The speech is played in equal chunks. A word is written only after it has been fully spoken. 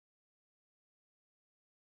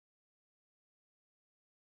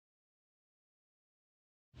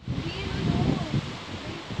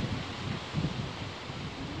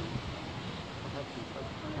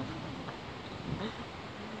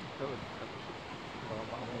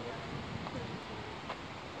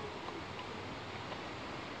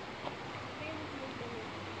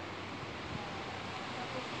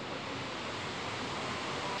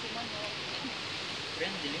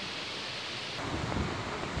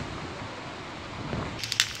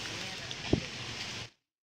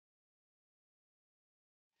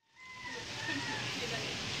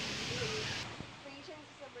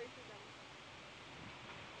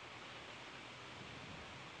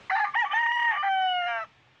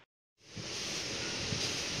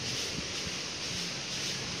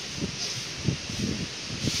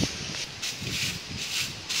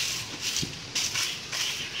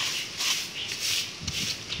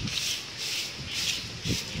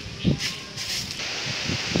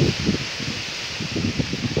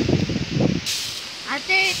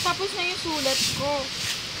Ate, tapos na yung sulat ko.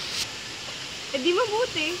 Eh di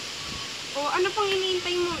mabuti. O ano pang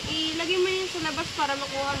iniintay mo? Ilagay mo yun sa labas para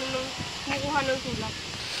makuha ng sulat.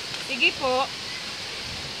 Sige po.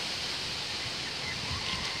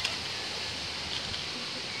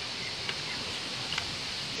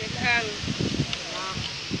 Yan lang.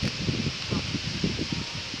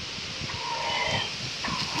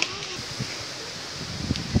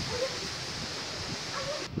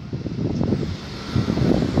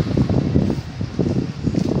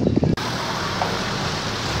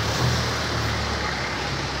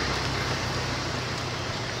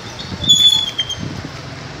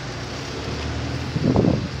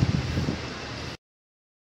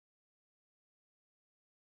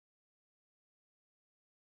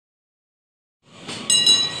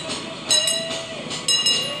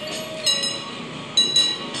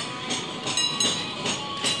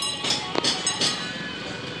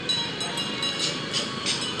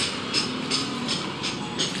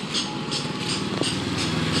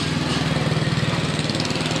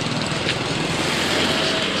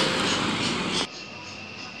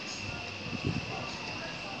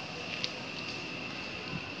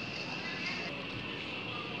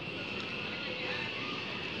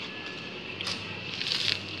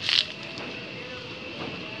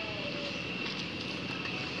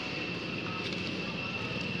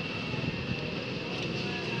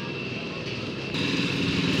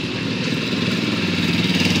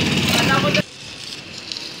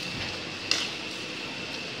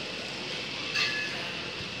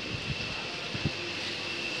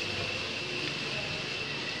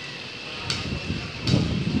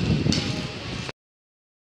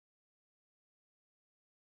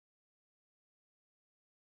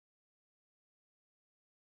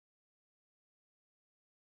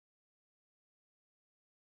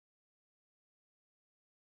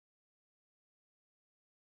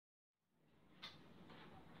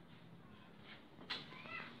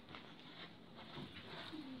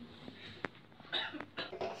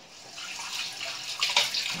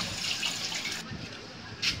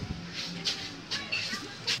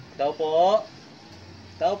 Tao po.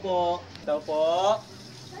 Tao po. Tao po.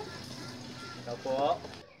 Tao po.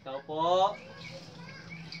 Tao po.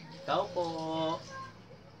 Tao po.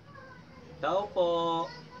 Tao po.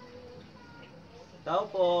 Tao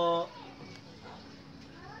po.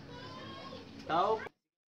 Tao po.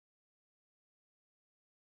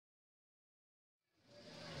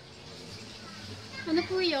 Ano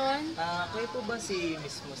po yun? Kayo po ba si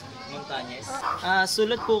Miss Montañez?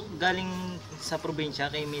 Sulat po galing sa probinsya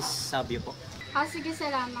kay Miss Sabio po. Sige,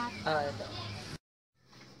 salamat. Ito.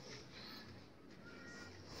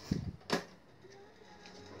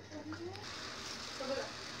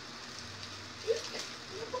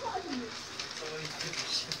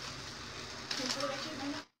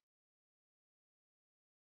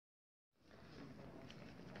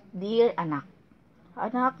 Dear anak,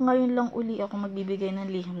 ngayon lang uli ako magbibigay ng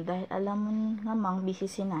liham dahil alam mo namang busy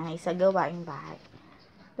si nanay sa gawaing bahay.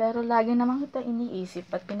 Pero lagi namang kita iniisip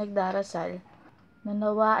at pinagdarasal na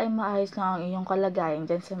nawa ay maayos lang ang iyong kalagayan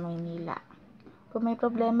dyan sa Maynila. Kung may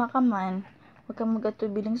problema ka man, huwag kang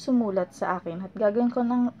mag-atubiling sumulat sa akin at gagawin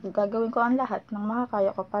ko ang lahat ng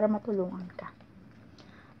makakaya ko para matulungan ka.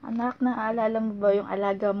 Anak, naaalala mo ba yung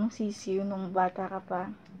alaga mong sisiw nung bata ka pa?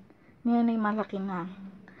 Ngayon ay malaki na.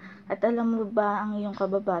 At alam mo ba ang iyong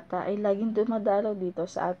kababata ay laging dumadalaw dito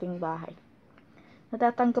sa ating bahay?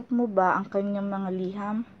 Natatanggap mo ba ang kanyang mga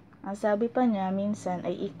liham? Ang sabi pa niya minsan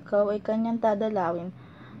ay ikaw ay kanyang dadalawin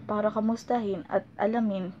para kamustahin at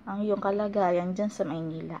alamin ang iyong kalagayan dyan sa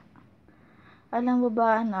Maynila. Alam mo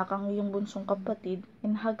ba anak, ang iyong bunsong kapatid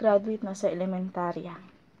ay nakagraduate na sa elementarya.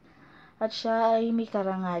 At siya ay may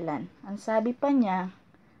karangalan. Ang sabi pa niya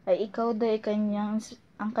ay ikaw daw ay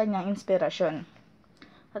ang kanyang inspirasyon.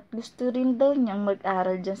 At gusto rin daw niyang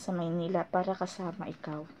mag-aral dyan sa Maynila para kasama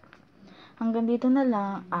ikaw. Hanggang dito na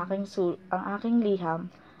lang ang aking liham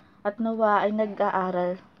at nawa ay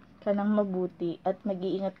nag-aaral ka ng mabuti at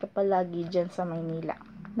mag-iingat ka palagi dyan sa Maynila.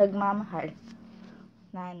 Nagmamahal,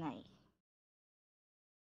 Nanay.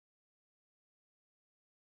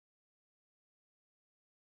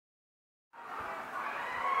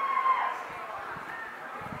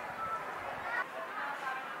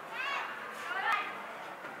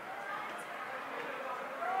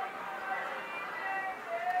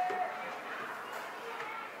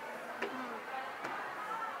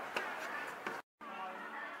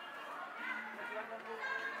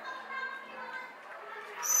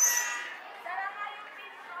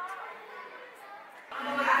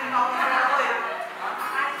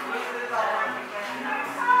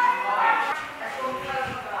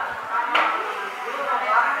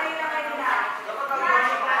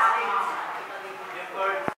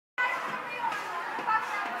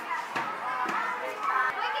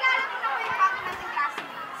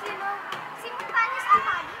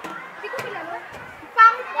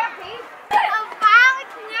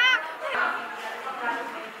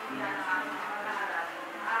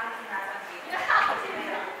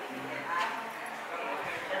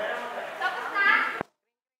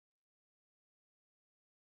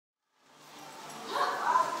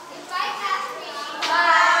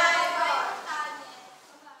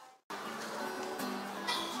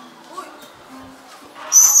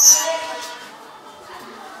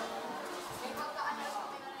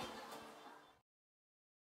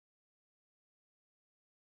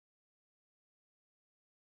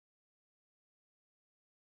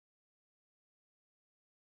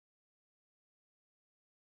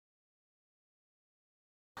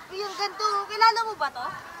 Yung ganito, kilala mo ba to?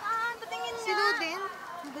 Patingin nga. Sino din?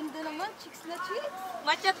 Ang ganda naman, chicks na chicks.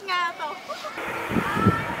 Machat nga to.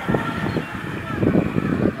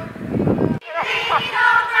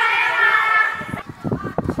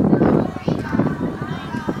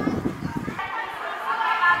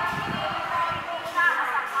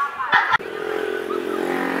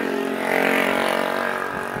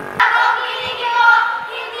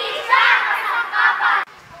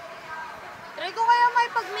 Try ko kaya may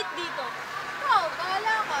pag-meet dito. Oo,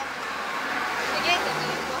 bahala ka. Sige,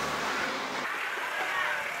 sabihin ko.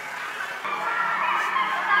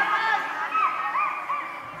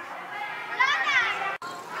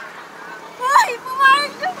 Hoy!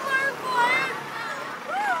 Pumayag ka, pumayag!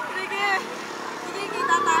 Sige. Sige,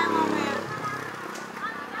 kita tayo mamaya.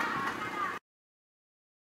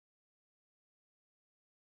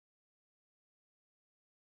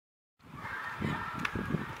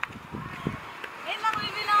 Eh,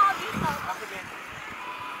 makuwi lang ako dito.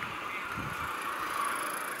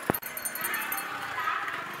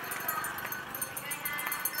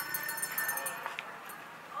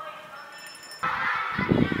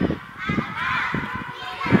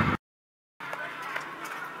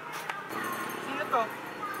 Sino to?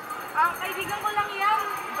 Ah, kaibigan ko lang yan.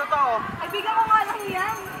 Totoo. Kaibigan ko nga lang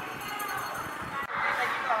yan.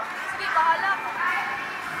 Sige, bahala ko.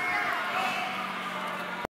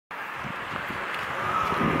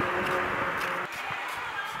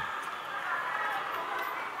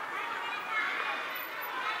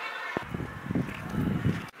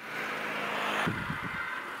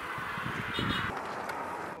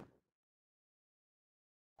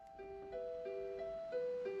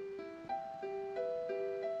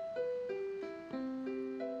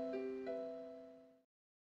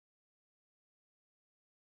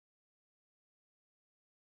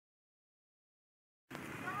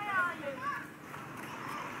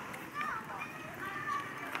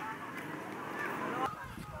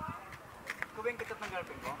 Kuwing kitat ng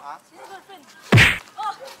girlfriend mo, ha? Sino girlfriend?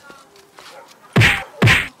 Oh!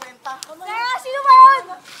 Teka, sino ba yun?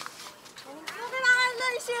 Yung kailangan na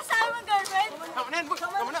yung sinasabi mong girlfriend? Tama na yan, boy!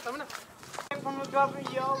 Tama na! Tama na! Ang girlfriend,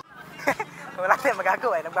 yo! Wala tayong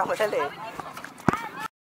magagawa, nagmamadali.